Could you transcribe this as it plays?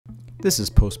This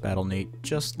is post-battle Nate,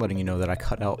 just letting you know that I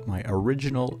cut out my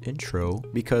original intro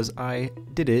because I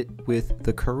did it with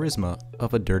the charisma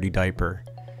of a dirty diaper.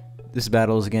 This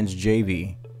battle is against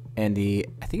Jayvee and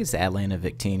I think it's the Atlanta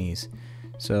Victinis.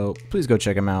 So please go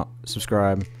check him out,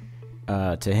 subscribe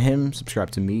to him, subscribe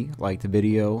to me, like the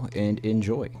video, and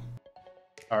enjoy.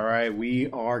 Alright, we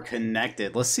are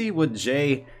connected. Let's see what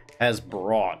Jay has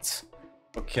brought.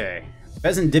 Okay,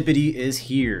 Pheasantdipity is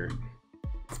here.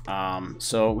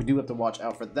 So we do have to watch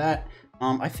out for that.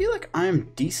 I feel like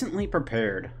I'm decently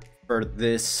prepared for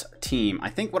this team. I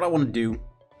think what I want to do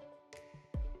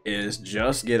is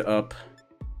just get up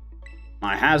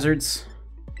my hazards.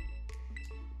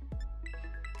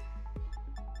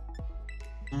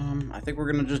 I think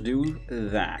we're gonna just do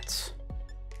that.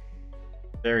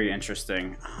 Very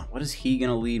interesting. What is he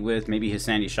gonna lead with? Maybe his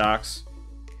Sandy Shocks.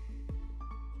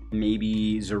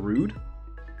 Maybe Zarude.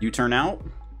 U-turn out.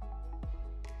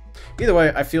 Either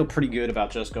way, I feel pretty good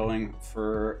about just going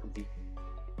for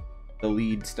the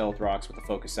lead Stealth Rocks with the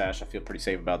Focus Sash. I feel pretty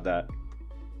safe about that.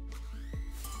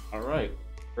 Alright,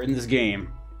 we're in this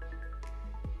game.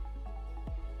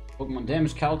 Pokemon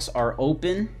damage calcs are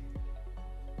open.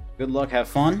 Good luck, have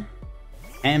fun.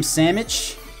 Ham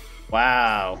sandwich.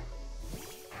 Wow.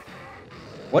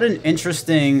 What an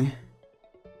interesting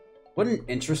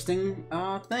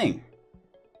thing.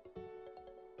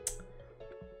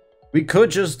 We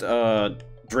could just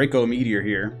Draco Meteor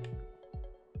here,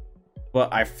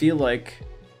 but I feel like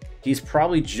he's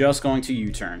probably just going to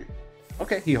U-turn.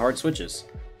 Okay, he hard switches.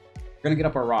 We're gonna get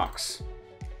up our rocks.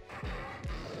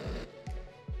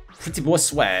 Pretty boy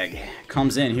swag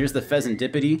comes in. Here's the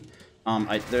Pheasantdipity.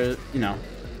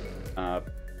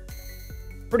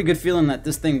 Pretty good feeling that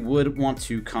this thing would want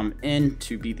to come in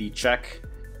to be the check.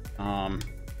 I'm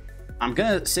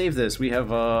gonna save this. We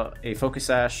have a Focus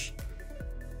Sash.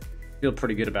 Feel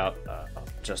pretty good about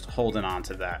just holding on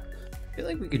to that. I feel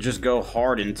like we could just go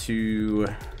hard into...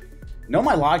 No,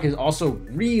 my Milotic is also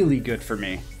really good for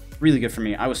me. Really good for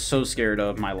me. I was so scared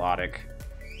of my Milotic.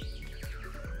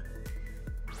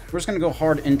 We're just going to go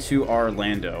hard into our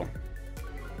Lando.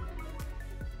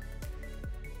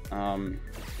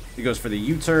 He goes for the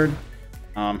U-turn.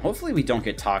 Hopefully we don't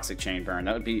get Toxic Chain Burn.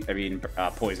 That would be,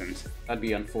 poisoned. That'd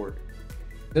be unfortunate.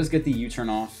 Does get the U-turn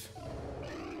off.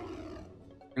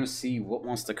 We're gonna see what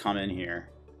wants to come in here.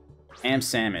 Ham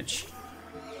sandwich.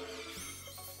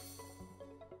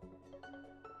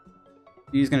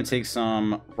 He's gonna take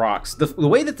some rocks. The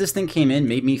way that this thing came in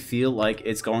made me feel like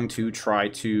it's going to try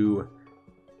to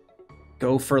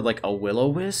go for like a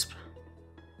Will-O-Wisp.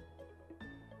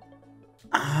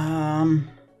 I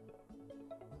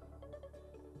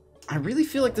really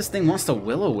feel like this thing wants to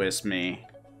Will-O-Wisp me.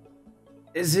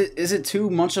 Is it too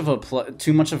much of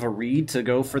a read to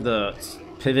go for the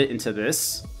pivot into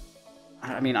this?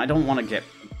 I mean, I don't want to get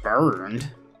burned.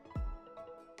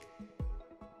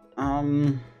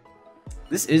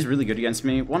 This is really good against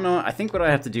me. Well, no, I think what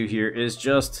I have to do here is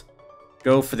just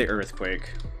go for the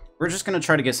Earthquake. We're just gonna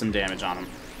try to get some damage on him.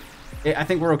 I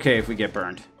think we're okay if we get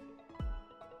burned.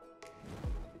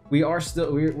 We are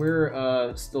still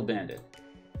we're still banded.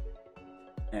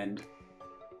 And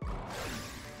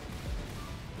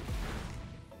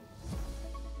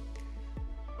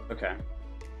okay.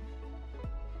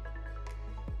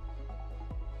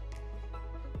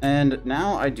 And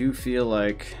now I do feel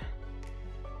like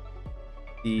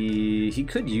he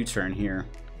could U-turn here.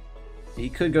 He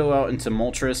could go out into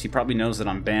Moltres. He probably knows that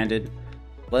I'm banded.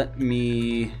 Let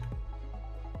me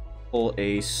pull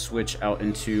a switch out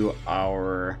into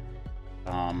our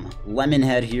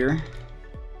Lemonhead here.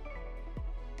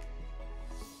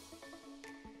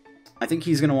 I think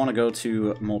he's gonna want to go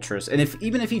to Moltres, and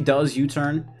even if he does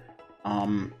U-turn,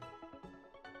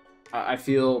 I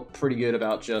feel pretty good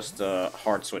about just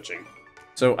hard switching.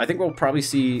 So I think we'll probably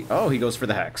see. Oh, he goes for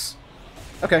the Hex.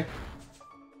 Okay.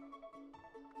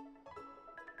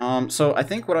 So I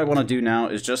think what I want to do now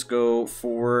is just go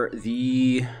for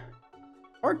the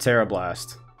hard Terra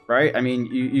Blast, right? I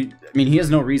mean, he has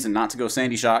no reason not to go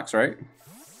Sandy Shocks, right?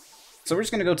 So we're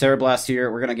just gonna go Terra Blast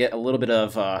here. We're gonna get a little bit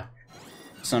of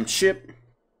some chip.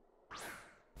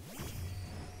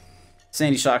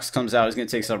 Sandy Shocks comes out. He's going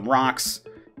to take some rocks.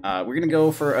 We're going to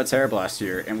go for a Terra Blast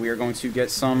here, and we are going to get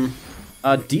some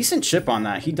decent chip on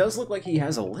that. He does look like he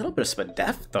has a little bit of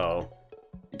Spadef, though.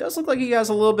 He does look like he has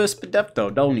a little bit of Spadef,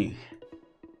 though, don't he?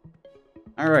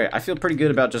 Alright, I feel pretty good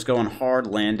about just going hard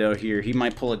Lando here. He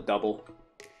might pull a double.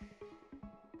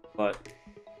 But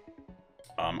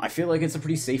I feel like it's a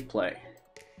pretty safe play.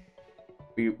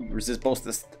 We resist both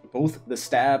the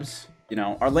stabs. You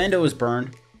know, our Lando is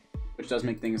burned, which does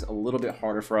make things a little bit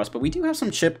harder for us. But we do have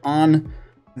some chip on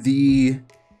the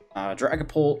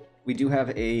Dragapult, we do have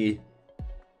a,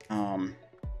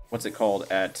 what's it called,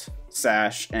 at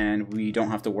Sash, and we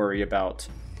don't have to worry about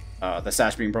the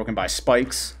Sash being broken by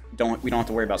spikes. We don't have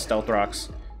to worry about Stealth Rocks,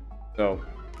 so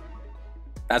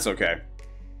that's okay.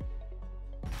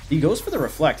 He goes for the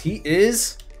Reflect. He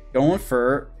is going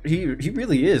for, he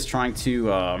really is trying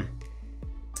to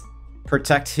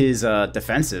protect his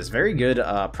defenses. Very good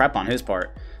prep on his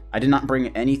part. I did not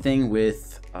bring anything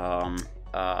with the,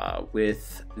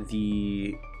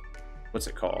 what's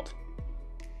it called?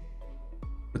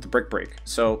 With the Brick Break.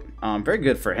 So, very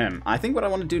good for him. I think what I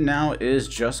want to do now is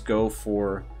just go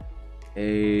for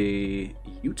a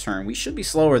U-turn. We should be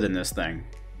slower than this thing.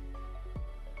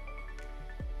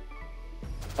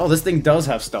 Oh, this thing does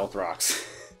have Stealth Rocks.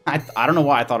 I don't know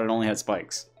why I thought it only had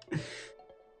spikes.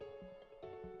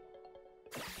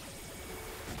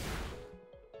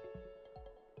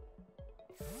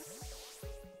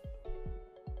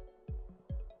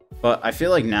 But I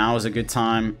feel like now is a good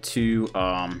time to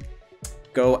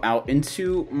go out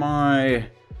into my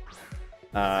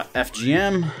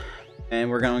FGM, and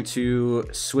we're going to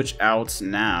switch out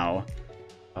now.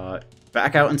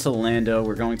 Back out into Lando.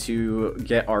 We're going to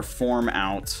get our form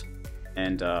out,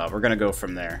 and we're going to go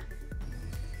from there.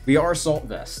 We are Salt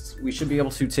Vests. We should be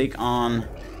able to take on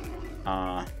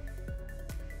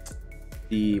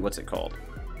the, what's it called?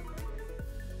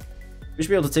 We should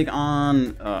be able to take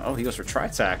on, oh, he goes for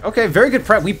Tri-Attack. Okay, very good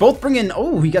prep. We both bring in,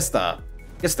 oh, he gets the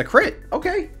crit.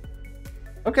 Okay.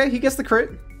 Okay, he gets the crit.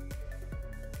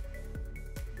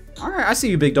 All right, I see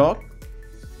you, big dog.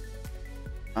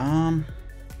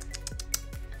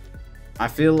 I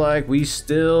feel like we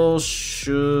still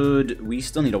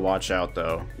need to watch out,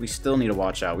 though. We still need to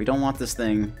watch out. We don't want this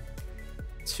thing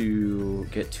to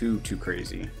get too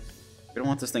crazy. We don't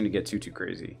want this thing to get too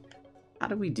crazy. How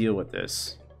do we deal with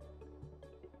this?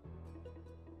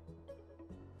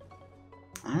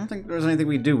 I don't think there's anything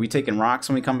we do. We taking rocks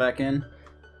when we come back in.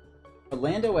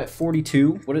 Orlando at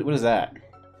 42. What is that?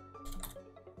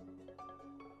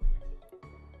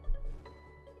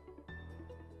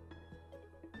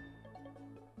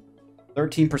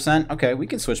 %. Okay, we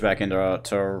can switch back into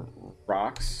to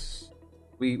rocks.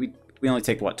 We only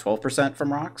take what, 12%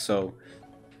 from rocks, so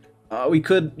we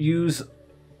could use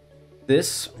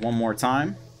this one more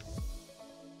time.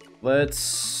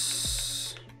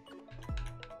 Let's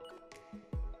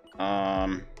all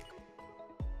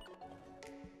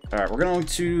right, we're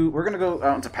gonna go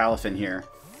out into Palafin here.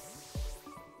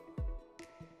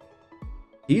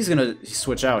 He's gonna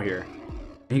switch out here.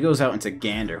 He goes out into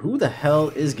Gander. Who the hell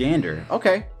is Gander?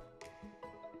 Okay.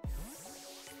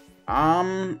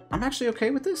 I'm actually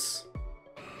okay with this.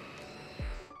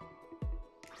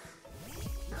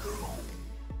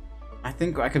 I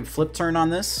think I could flip turn on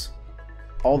this.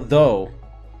 Although,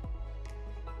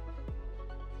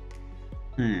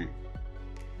 I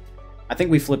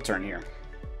think we flip turn here.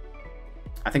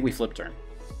 I think we flip turn.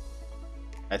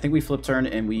 I think we flip turn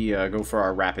and we go for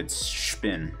our rapid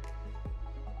spin.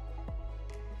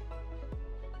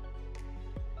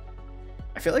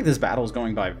 I feel like this battle is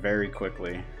going by very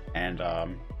quickly, and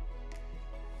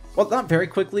well, not very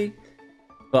quickly,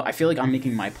 but I feel like I'm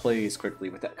making my plays quickly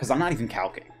with that because I'm not even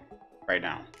calcing right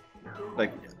now.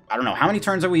 Like, I don't know how many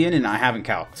turns are we in, and I haven't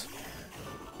calced.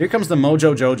 Here comes the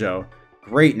Mojo Jojo.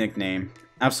 Great nickname,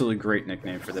 absolutely great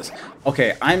nickname for this.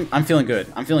 Okay, I'm feeling good.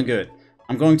 I'm feeling good.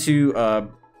 I'm going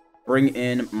to bring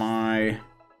in my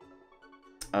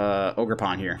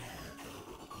Ogerpon here.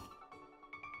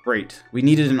 Great. We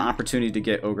needed an opportunity to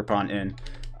get Ogerpon in.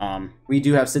 We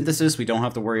do have Synthesis. We don't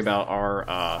have to worry about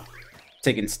our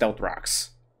taking Stealth Rocks.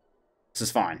 This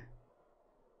is fine.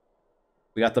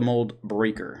 We got the Mold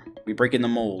Breaker. We break in the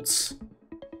molds.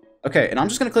 Okay, and I'm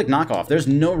just going to click Knockoff. There's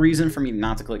no reason for me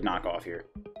not to click Knockoff here.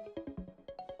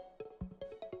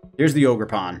 Here's the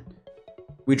Ogerpon.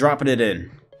 We dropping it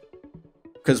in.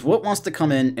 Because what wants to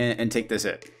come in and take this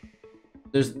hit?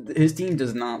 His team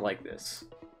does not like this,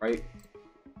 right?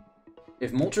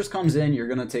 If Moltres comes in, you're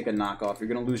going to take a knockoff. You're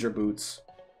going to lose your boots.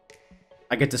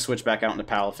 I get to switch back out into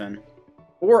Palafin.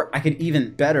 Or I could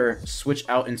even better switch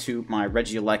out into my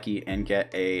Regieleki and get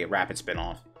a rapid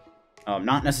spin-off.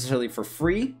 Not necessarily for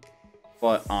free,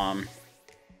 but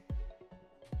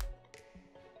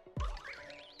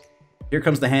here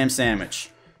comes the ham sandwich.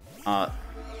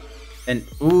 And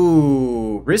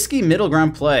ooh, risky middle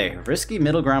ground play. Risky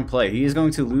middle ground play. He is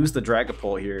going to lose the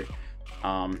Dragapult here.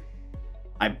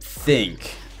 I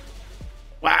think.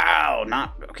 Wow,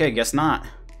 not okay. Guess not.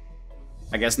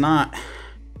 I guess not.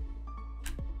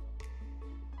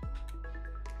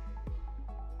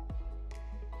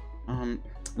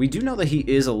 We do know that he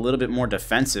is a little bit more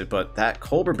defensive, but that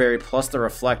Colbur Berry plus the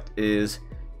Reflect is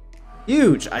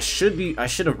Huge! I should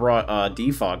have brought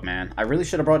Defog, man. I really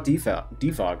should have brought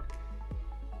Defog.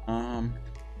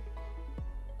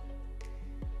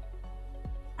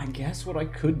 I guess what I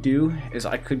could do is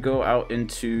I could go out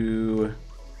into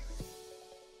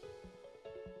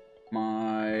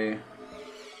my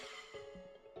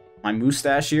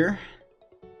mustache here.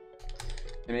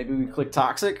 And maybe we click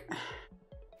Toxic.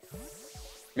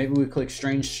 Maybe we click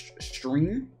Strange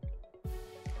Stream.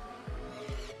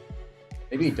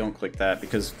 Maybe don't click that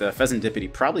because the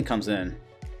Pheasantipity probably comes in.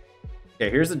 Okay,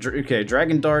 here's the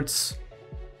Dragon Darts.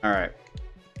 All right.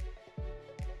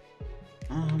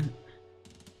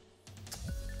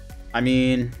 I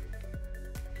mean,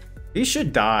 he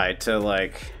should die to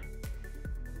like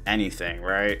anything,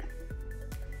 right?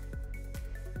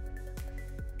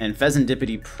 And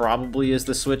Pheasantipity probably is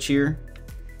the switch here.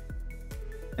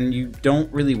 And you don't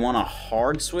really want a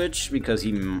hard switch because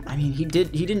he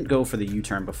didn't go for the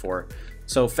U-turn before.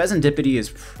 So Pheasantipity is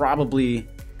probably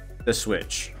the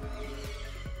switch.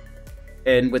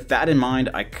 And with that in mind,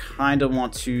 I kind of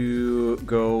want to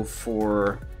go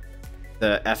for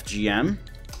the FGM.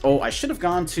 Oh, I should have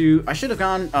gone,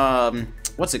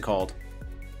 what's it called?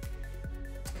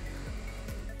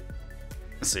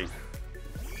 Let's see.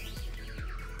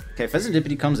 Okay,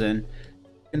 Pheasantipity comes in.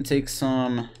 Gonna take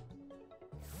some...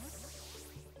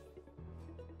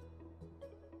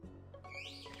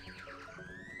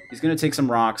 He's gonna take some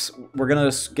rocks. We're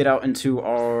gonna get out into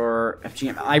our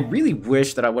FGM. I really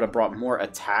wish that I would have brought more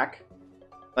attack.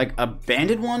 Like a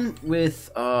banded one with,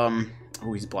 oh,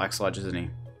 he's Black Sludge, isn't he?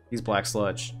 He's Black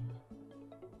Sludge.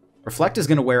 Reflect is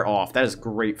gonna wear off. That is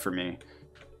great for me.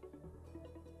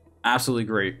 Absolutely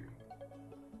great.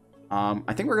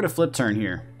 I think we're gonna flip turn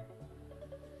here.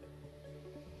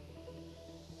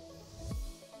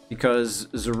 Because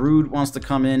Zarude wants to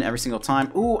come in every single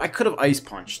time. Ooh, I could have Ice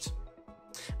Punched.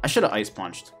 I should have Ice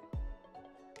Punched.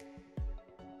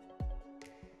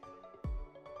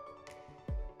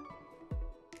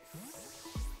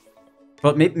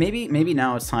 But maybe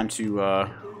now it's time to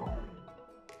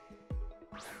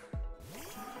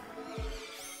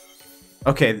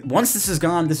okay, once this is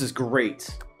gone, this is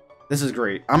great. This is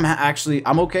great.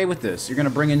 I'm okay with this. You're gonna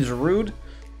bring in Zarude?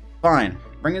 Fine.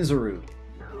 Bring in Zarude.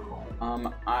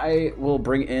 I will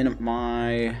bring in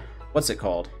my... What's it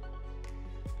called?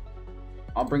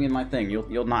 I'll bring in my thing.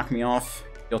 You'll knock me off.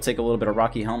 You'll take a little bit of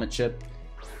Rocky Helmet Chip.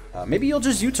 Maybe you'll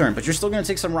just U-turn, but you're still gonna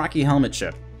take some Rocky Helmet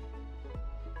Chip.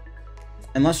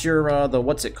 Unless you're the...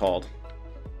 What's it called?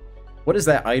 What is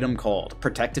that item called?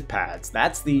 Protective Pads.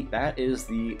 That is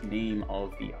the name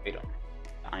of the item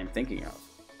I'm thinking of.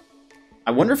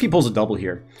 I wonder if he pulls a double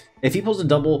here. If he pulls a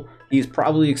double, he's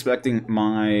probably expecting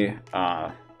my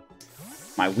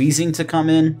my Wheezing to come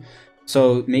in.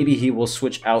 So maybe he will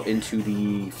switch out into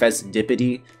the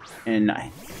Pheasantipity, and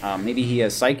maybe he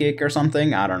has Psychic or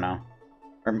something. I don't know.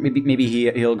 Or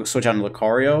maybe he'll switch out into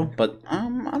Lucario, but I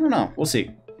don't know. We'll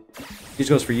see. He just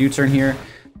goes for U-turn here.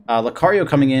 Lucario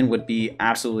coming in would be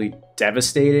absolutely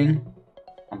devastating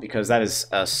because that is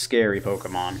a scary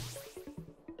Pokemon.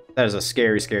 That is a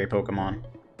scary, scary Pokemon.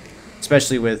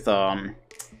 Especially with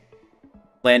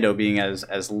Lando being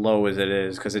as low as it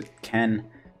is, because it can...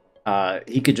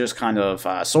 he could just kind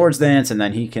of Swords Dance, and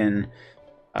then he can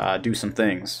do some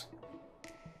things.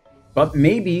 But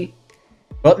maybe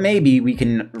we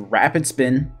can Rapid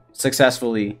Spin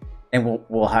successfully, and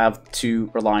we'll have to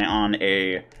rely on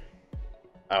a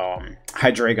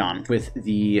Hydreigon with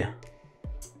the...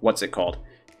 What's it called?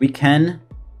 We can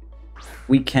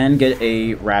get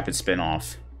a Rapid Spin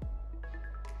off.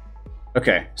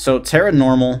 Okay, so Terra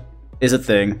Normal is a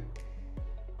thing.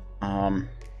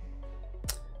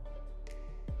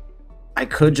 I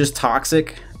could just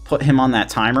Toxic, put him on that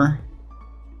timer.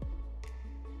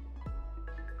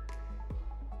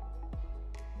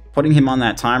 Putting him on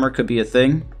that timer could be a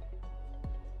thing.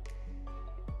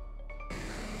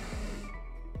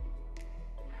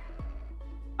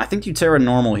 I think you Terra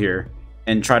Normal here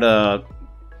and try to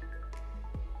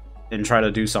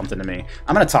do something to me.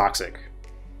 I'm gonna Toxic.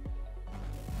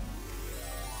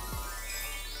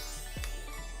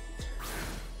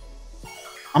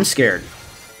 I'm scared.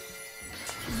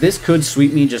 This could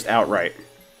sweep me just outright.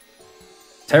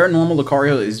 Terra Normal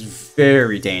Lucario is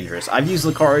very dangerous. I've used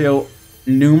Lucario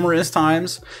numerous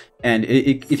times, and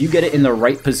if you get it in the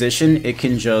right position, it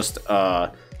can just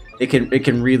it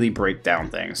can really break down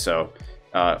things. So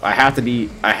I have to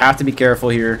be careful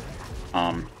here.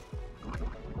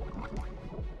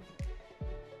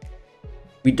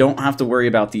 We don't have to worry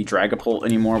about the Dragapult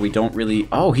anymore. We don't really...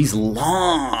 Oh, he's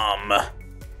Lom!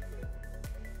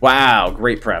 Wow,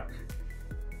 great prep.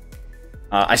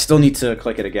 I still need to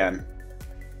click it again.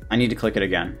 I need to click it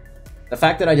again. The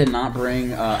fact that I did not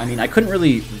bring, I mean, I couldn't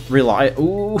really rely.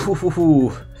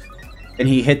 Ooh, and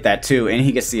he hit that too, and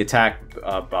he gets the attack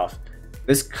buff.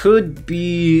 This could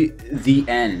be the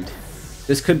end.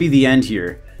 This could be the end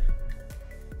here.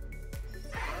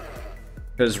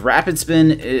 Because Rapid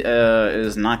Spin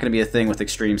is not going to be a thing with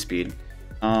Extreme Speed.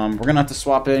 We're going to have to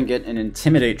swap in and get an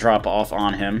Intimidate drop off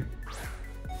on him.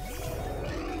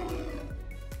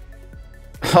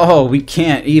 Oh, we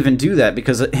can't even do that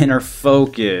because of Inner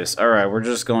Focus. Alright, we're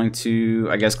just going to,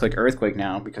 I guess, click Earthquake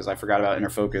now because I forgot about Inner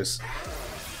Focus.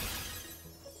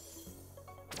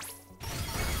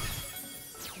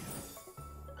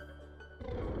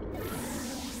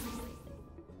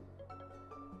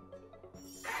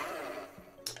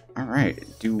 Alright,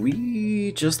 do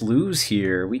we just lose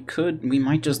here? We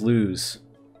might just lose.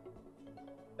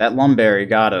 That Lumberry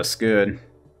got us, good.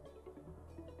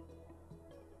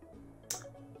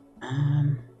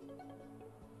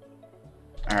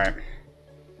 Alright.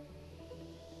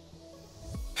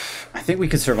 I think we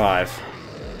could survive.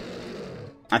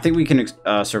 I think we can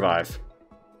survive.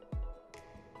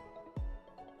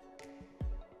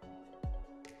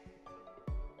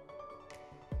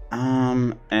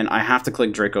 And I have to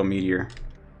click Draco Meteor.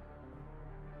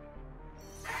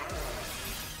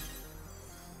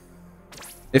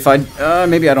 If I,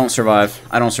 maybe I don't survive.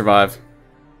 I don't survive.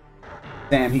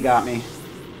 Damn, he got me.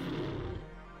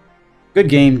 Good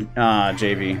game,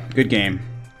 Jayvee. Good game.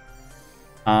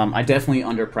 I definitely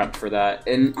under-prepped for that.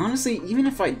 And honestly, even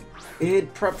if I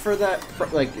did prep for that,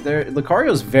 like,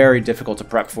 Lucario's very difficult to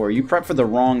prep for. You prep for the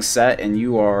wrong set, and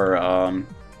you are,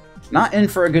 not in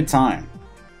for a good time.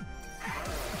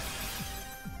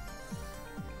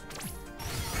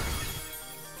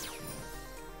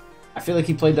 I feel like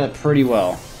he played that pretty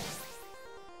well.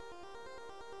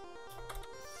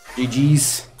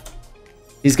 GG's.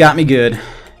 He's got me good.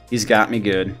 He's got me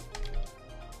good.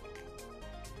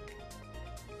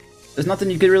 There's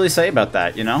nothing you could really say about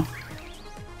that, you know?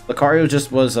 Lucario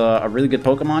just was a really good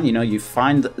Pokemon. You know, you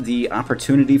find the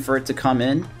opportunity for it to come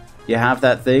in. You have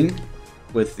that thing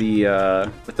with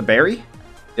the berry,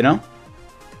 you know?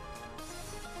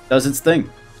 Does its thing.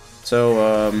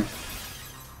 So,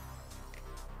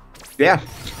 yeah.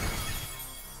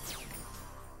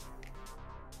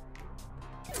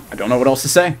 I don't know what else to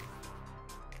say.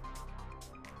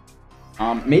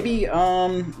 Maybe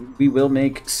we will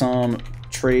make some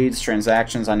trades,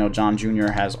 transactions. I know John Jr.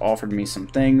 has offered me some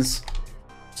things.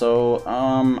 So,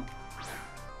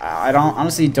 I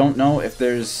honestly don't know if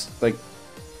there's, like,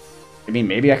 I mean,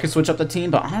 maybe I could switch up the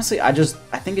team, but honestly, I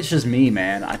think it's just me,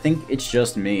 man. I think it's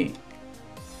just me.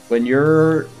 When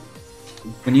you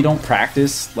don't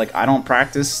practice, like I don't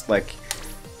practice, like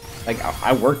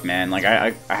I work, man. Like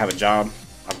I have a job,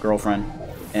 I have a girlfriend,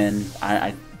 and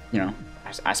I you know,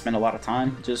 I spend a lot of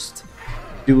time just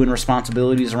doing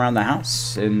responsibilities around the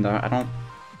house, and I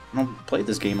don't play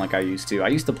this game like I used to. I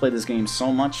used to play this game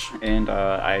so much, and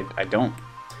I don't.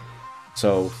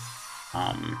 So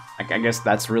I guess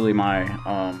that's really my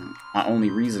my only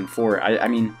reason for it. I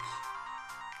mean,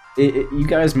 you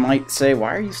guys might say,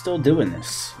 why are you still doing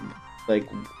this? Like,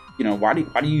 you know, why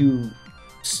do you,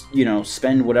 you know,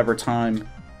 spend whatever time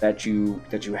that you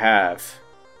have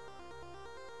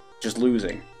just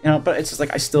losing? You know, but it's just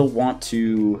like I still want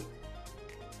to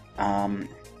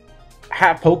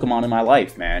have Pokemon in my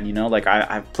life, man. You know, like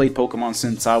I've played Pokemon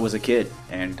since I was a kid,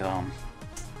 and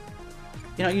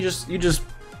you know, you just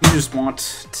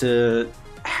want to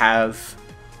have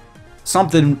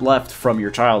something left from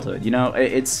your childhood. You know,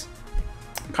 it's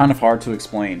kind of hard to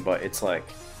explain, but it's like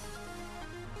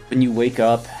when you wake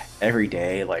up every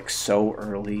day like so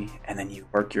early, and then you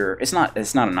work your, it's not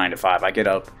a 9 to 5. I get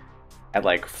up at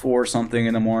like 4 something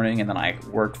in the morning, and then I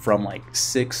work from like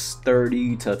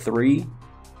 6:30 to 3,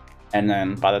 and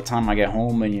then by the time I get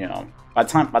home, and you know, by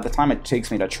the time it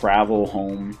takes me to travel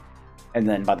home, and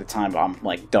then by the time I'm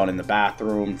like done in the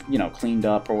bathroom, you know, cleaned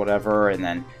up or whatever, and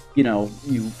then, you know,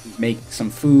 you make some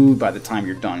food. By the time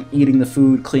you're done eating the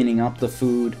food, cleaning up the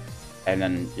food, and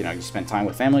then, you know, you spend time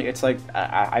with family. It's like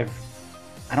I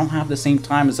don't have the same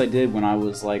time as I did when I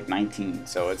was like 19.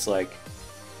 So it's like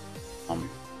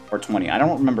or 20. I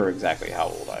don't remember exactly how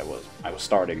old I was. I was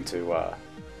starting to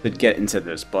get into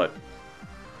this, but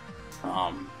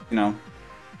you know,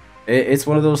 it's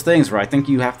one of those things where I think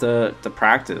you have to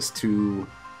practice to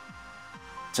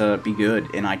be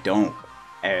good, and I don't.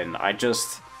 And I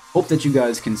just hope that you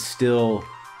guys can still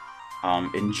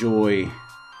enjoy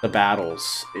the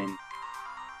battles, and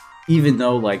even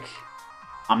though like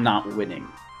I'm not winning,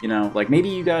 you know, like maybe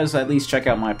you guys at least check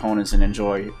out my opponents and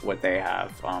enjoy what they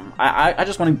have. I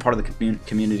just want to be part of the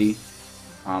community.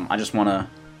 I just want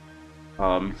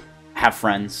to have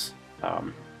friends,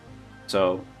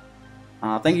 So,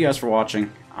 thank you guys for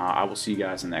watching. I will see you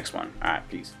guys in the next one. Alright,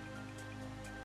 peace.